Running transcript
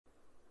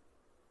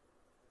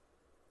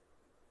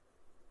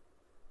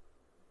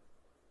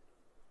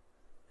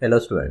Hello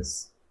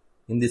students,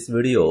 in this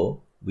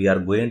video we are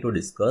going to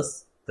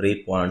discuss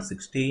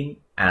 3.16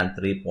 and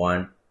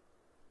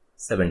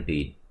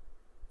 3.17.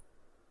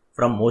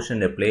 From motion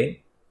in a plane,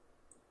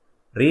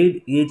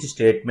 read each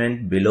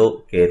statement below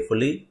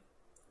carefully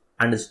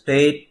and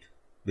state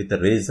with the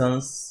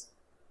reasons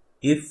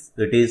if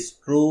it is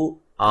true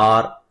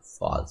or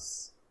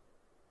false.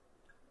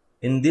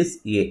 In this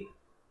A,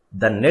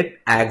 the net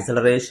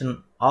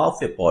acceleration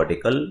of a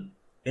particle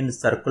in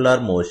circular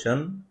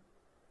motion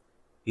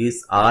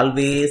is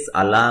always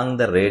along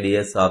the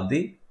radius of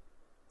the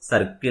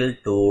circle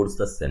towards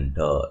the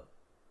center.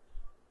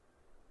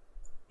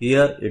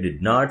 Here it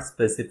did not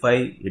specify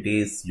it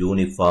is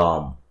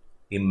uniform.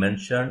 He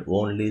mentioned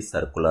only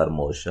circular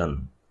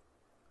motion.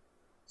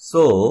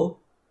 So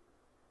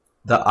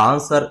the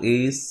answer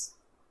is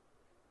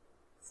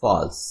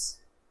false.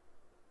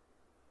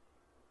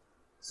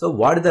 So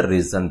what is the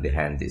reason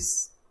behind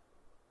this?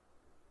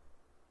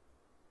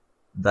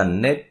 The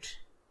net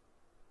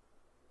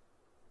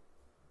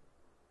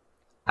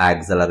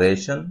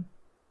acceleration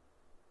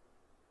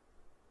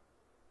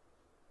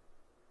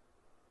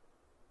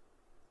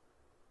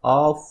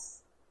of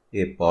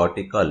a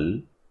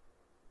particle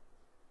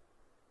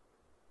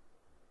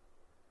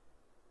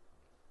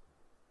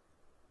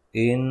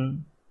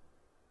in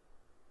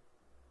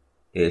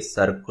a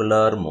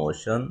circular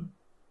motion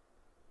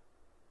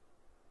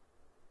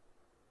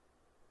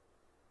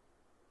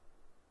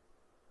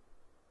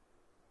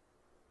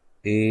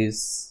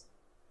is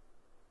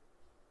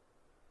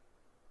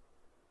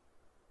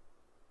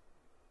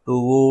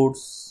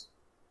towards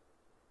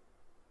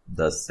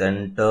the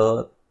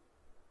center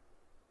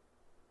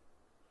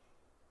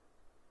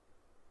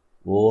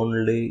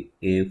only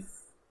if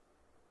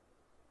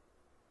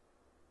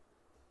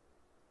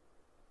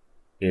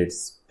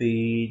its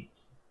speed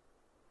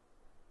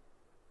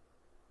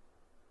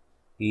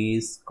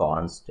is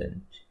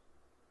constant.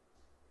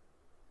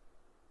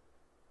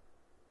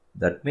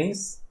 That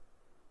means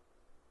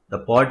the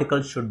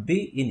particle should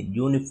be in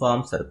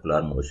uniform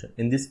circular motion.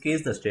 In this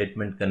case, the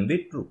statement can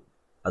be true.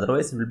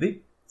 Otherwise, it will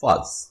be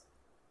false.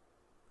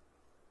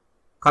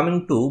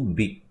 Coming to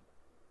B.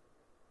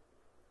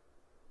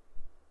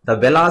 The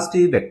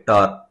velocity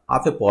vector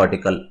of a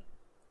particle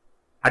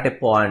at a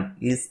point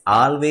is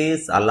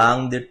always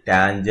along the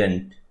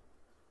tangent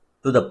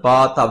to the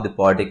path of the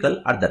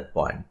particle at that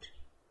point.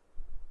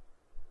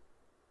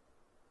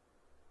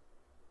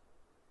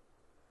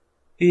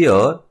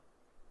 Here,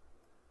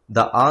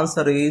 the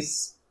answer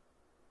is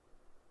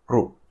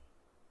true.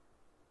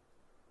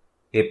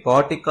 A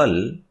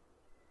particle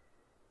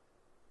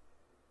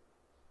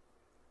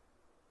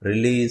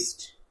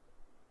released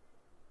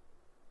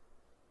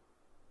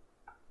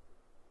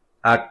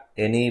at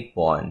any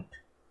point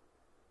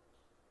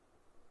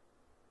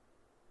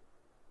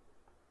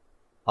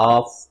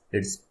of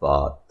its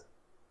path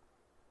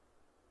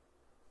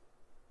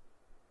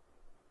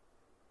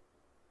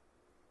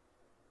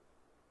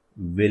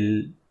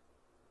will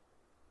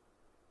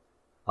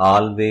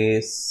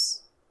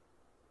always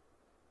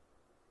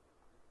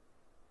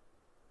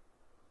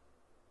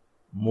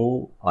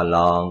move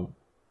along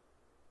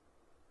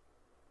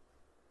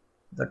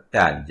the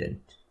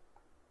tangent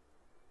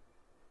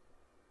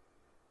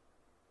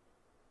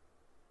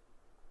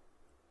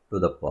to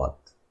the path.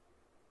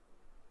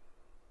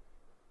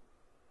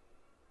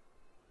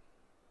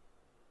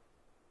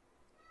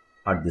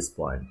 At this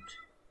point.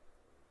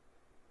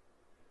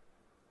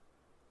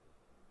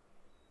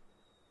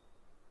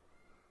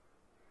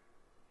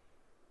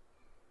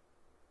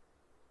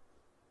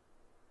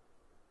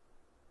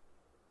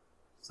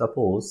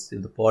 Suppose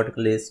if the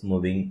particle is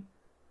moving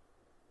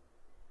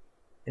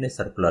in a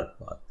circular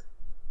path,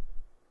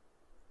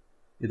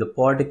 if the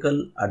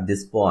particle at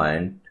this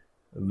point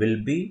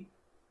will be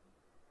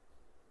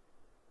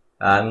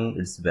having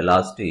its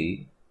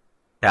velocity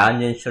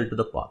tangential to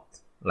the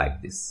path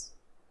like this.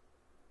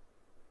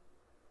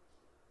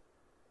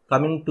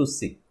 Coming to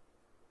C,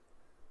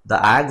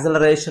 the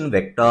acceleration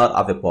vector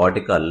of a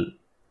particle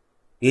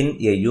in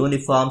a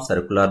uniform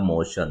circular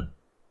motion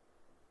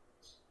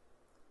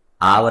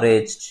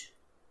averaged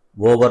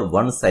over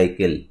one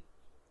cycle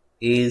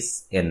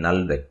is a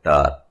null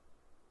vector.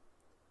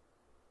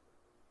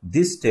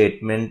 This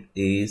statement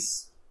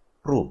is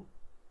true.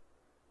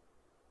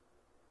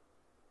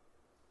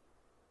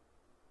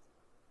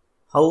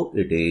 How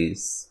it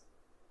is?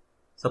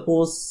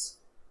 Suppose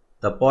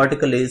the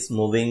particle is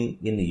moving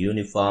in a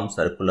uniform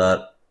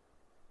circular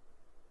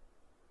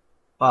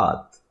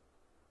path.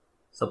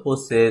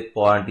 Suppose say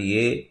point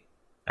A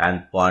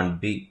and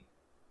point B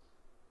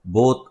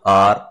both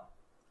are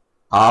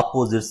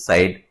opposite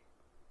side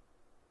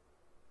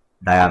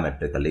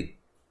diametrically.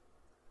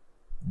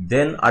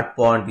 Then at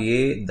point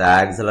A, the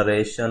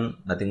acceleration,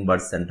 nothing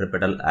but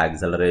centripetal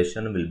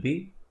acceleration, will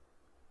be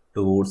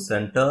towards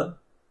center.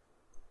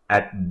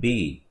 At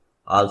B,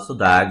 also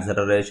the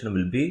acceleration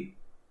will be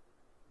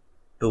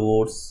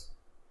towards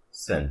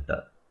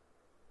center.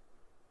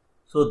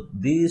 So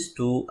these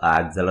two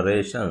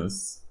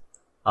accelerations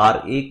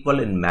are equal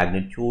in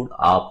magnitude,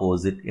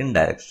 opposite in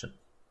direction.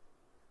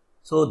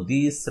 So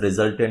this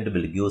resultant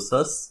will give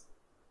us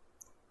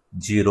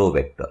 0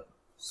 vector.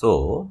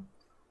 So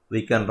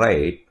we can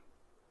write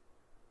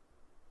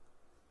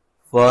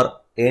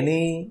for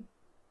any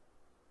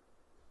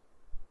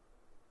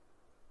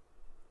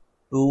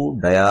two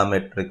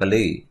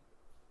diametrically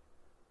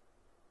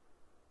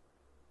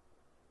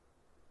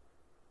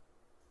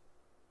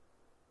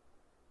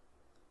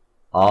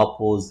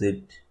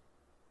opposite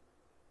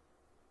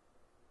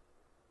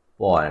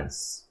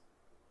points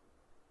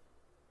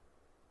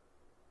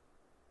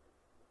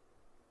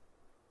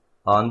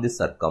on the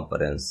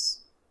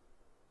circumference,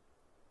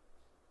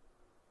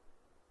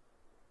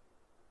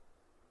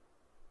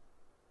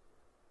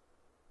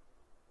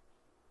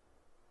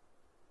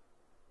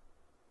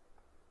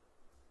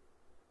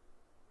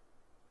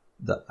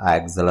 the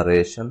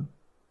acceleration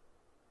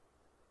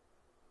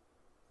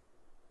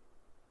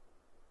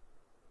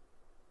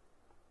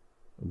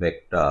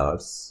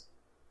vectors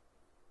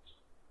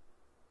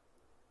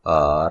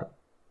are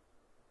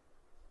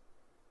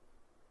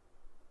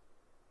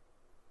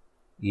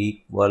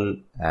equal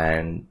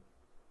and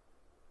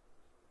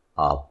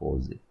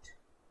opposite.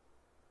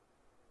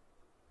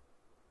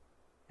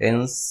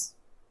 Hence,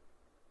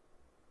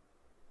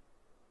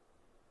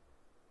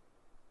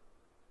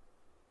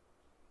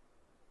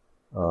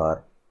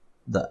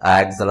 the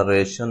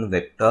acceleration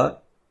vector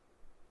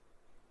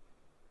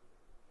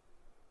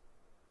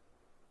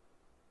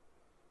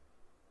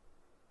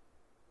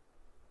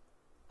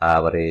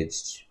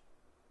averaged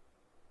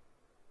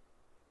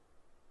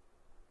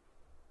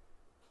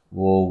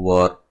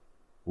over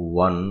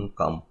one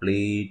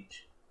complete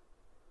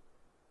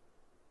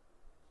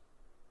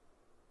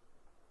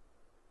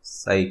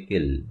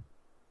cycle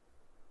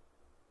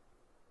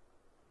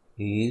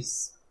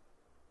is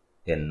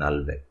a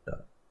null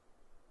vector.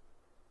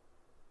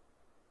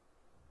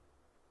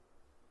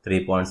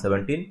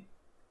 3.17.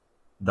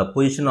 The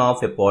position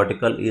of a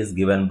particle is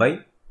given by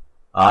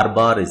r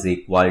bar is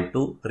equal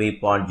to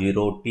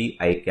 3.0 t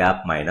I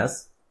cap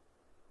minus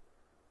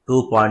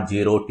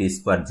 2.0 t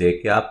square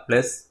j cap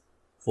plus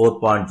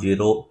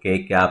 4.0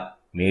 k cap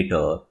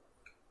meter,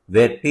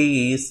 where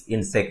t is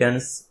in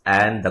seconds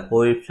and the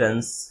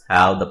coefficients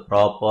have the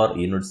proper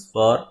units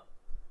for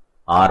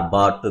r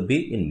bar to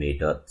be in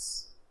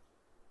meters.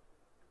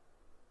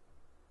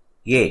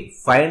 A.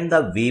 Find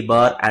the v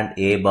bar and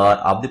a bar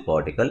of the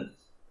particle.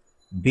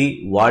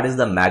 B. What is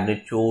the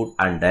magnitude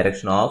and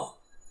direction of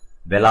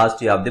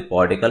velocity of the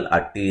particle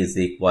at t is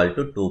equal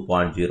to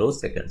 2.0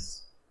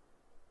 seconds.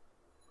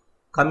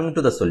 Coming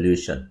to the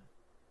solution.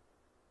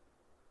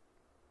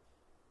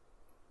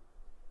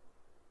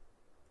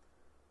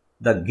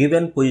 The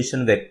given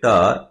position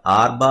vector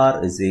r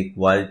bar is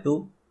equal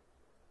to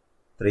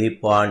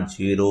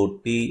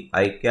 3.0 t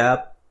I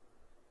cap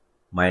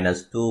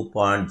minus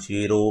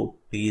 2.0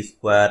 t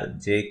square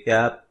j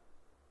cap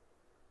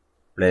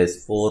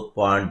plus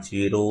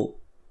 4.0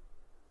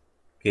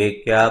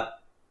 k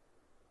cap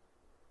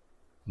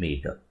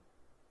meter.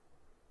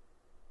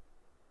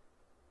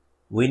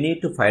 We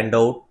need to find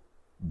out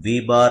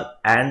v bar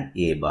and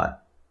a bar.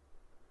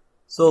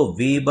 So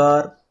v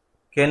bar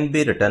can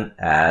be written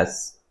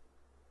as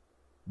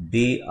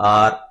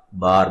dr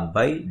bar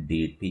by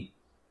dt.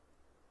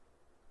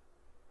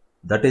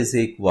 That is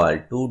equal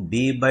to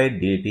d by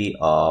dt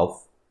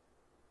of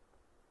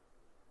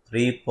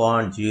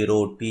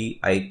 3.0 t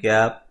I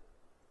cap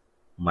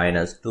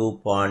minus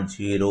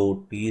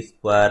 2.0 t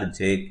square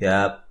j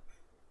cap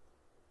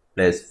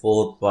plus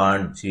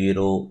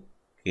 4.0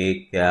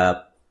 k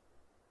cap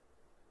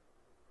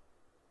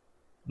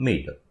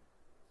meter.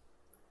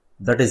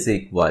 That is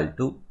equal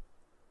to,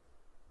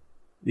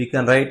 we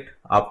can write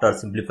after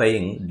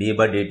simplifying d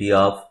by dt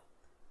of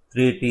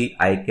 3t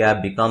I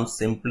cap becomes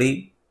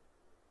simply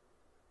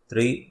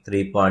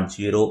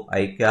 3.0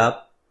 I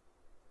cap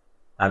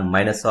and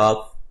minus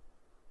of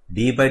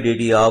d by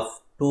dt of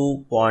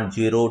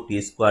 2.0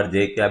 t square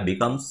j cap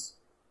becomes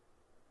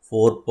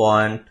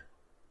 4.0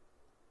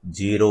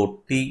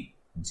 t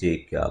j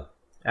cap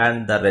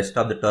and the rest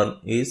of the term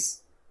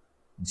is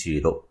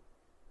 0.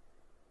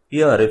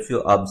 Here if you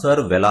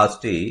observe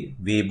velocity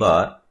v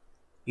bar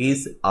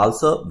is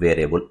also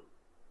variable.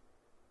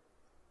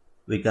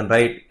 We can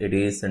write it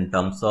is in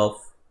terms of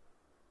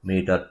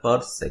meter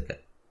per second.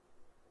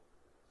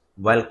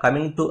 While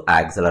coming to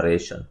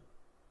acceleration,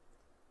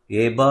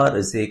 a bar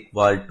is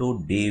equal to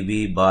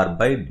dv bar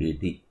by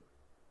dt.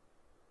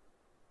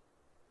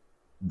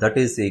 That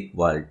is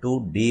equal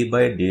to d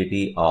by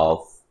dt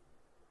of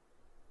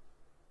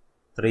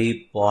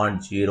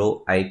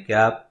 3.0 I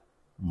cap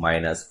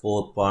minus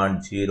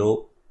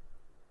 4.0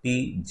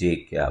 t j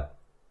cap.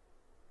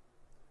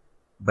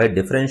 By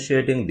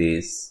differentiating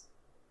this,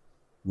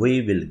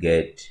 we will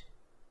get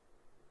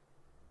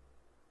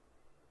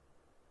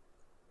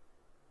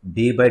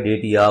d by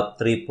dt of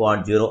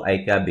 3.0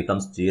 I cap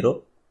becomes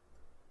 0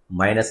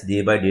 minus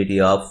d by dt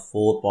of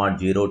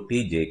 4.0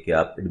 t j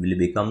cap, it will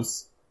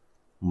becomes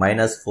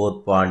minus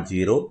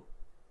 4.0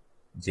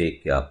 j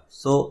cap.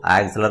 So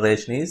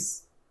acceleration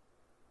is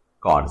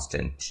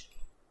constant.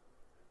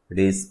 It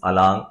is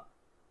along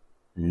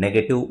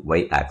negative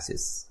y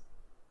axis.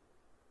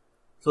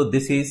 So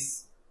this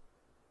is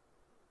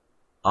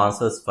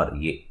answers for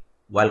A.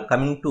 While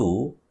coming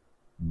to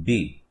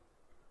B,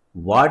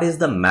 what is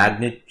the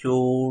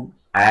magnitude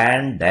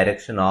and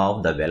direction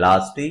of the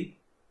velocity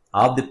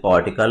of the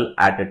particle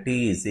at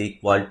t is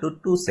equal to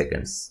 2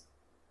 seconds?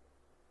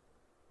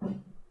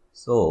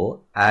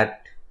 So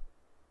at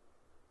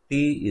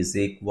t is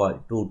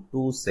equal to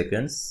 2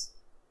 seconds,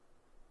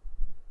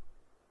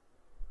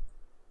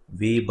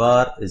 v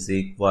bar is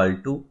equal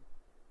to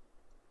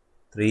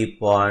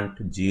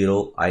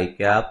 3.0 I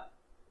cap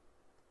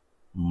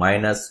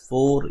minus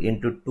 4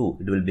 into 2,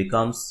 it will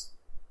becomes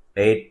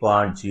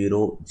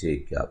 8.0 j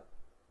cap.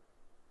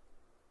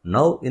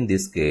 Now in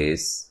this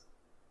case,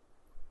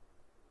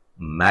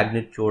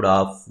 magnitude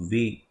of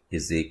v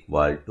is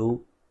equal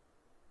to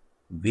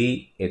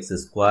vx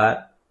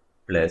square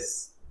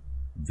plus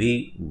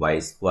vy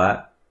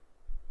square,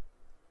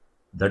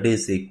 that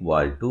is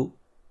equal to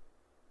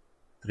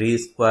 3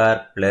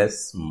 square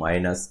plus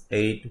minus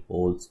 8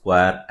 whole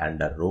square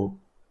under root.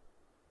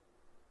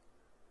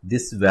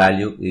 This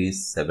value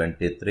is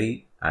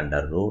 73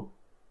 under root,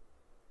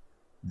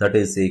 that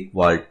is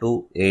equal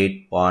to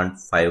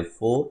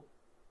 8.54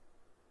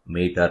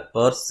 meter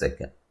per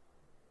second.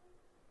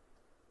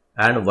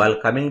 And while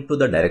coming to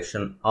the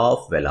direction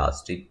of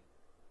velocity,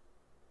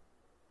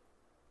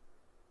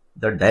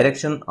 the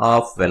direction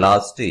of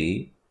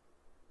velocity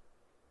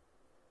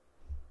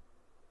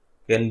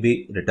can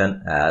be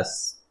written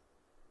as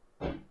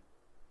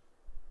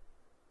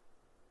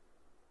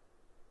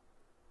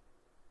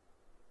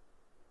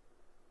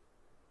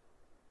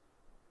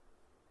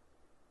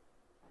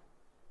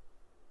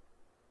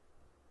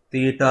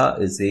theta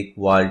is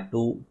equal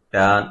to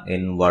tan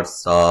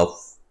inverse of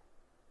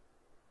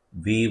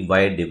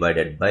Vy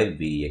divided by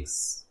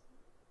Vx.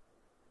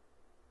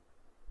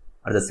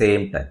 At the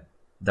same time,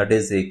 that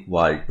is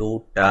equal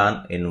to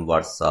tan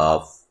inverse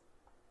of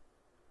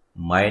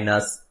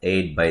minus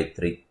 8 by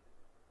 3.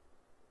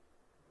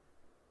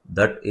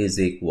 That is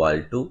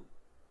equal to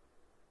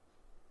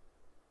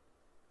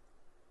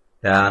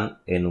tan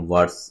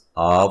inverse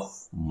of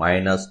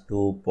minus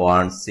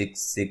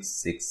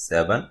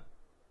 2.6667.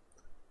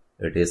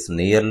 It is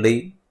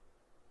nearly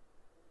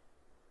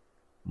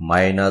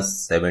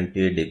minus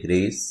 70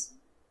 degrees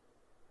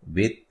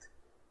with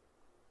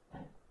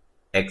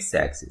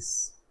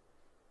x-axis.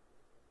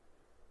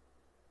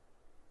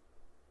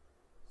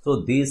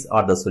 So these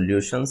are the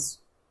solutions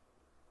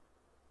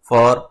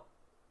for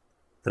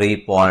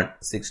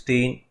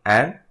 3.16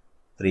 and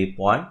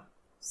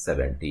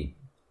 3.17.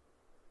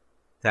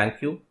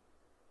 Thank you.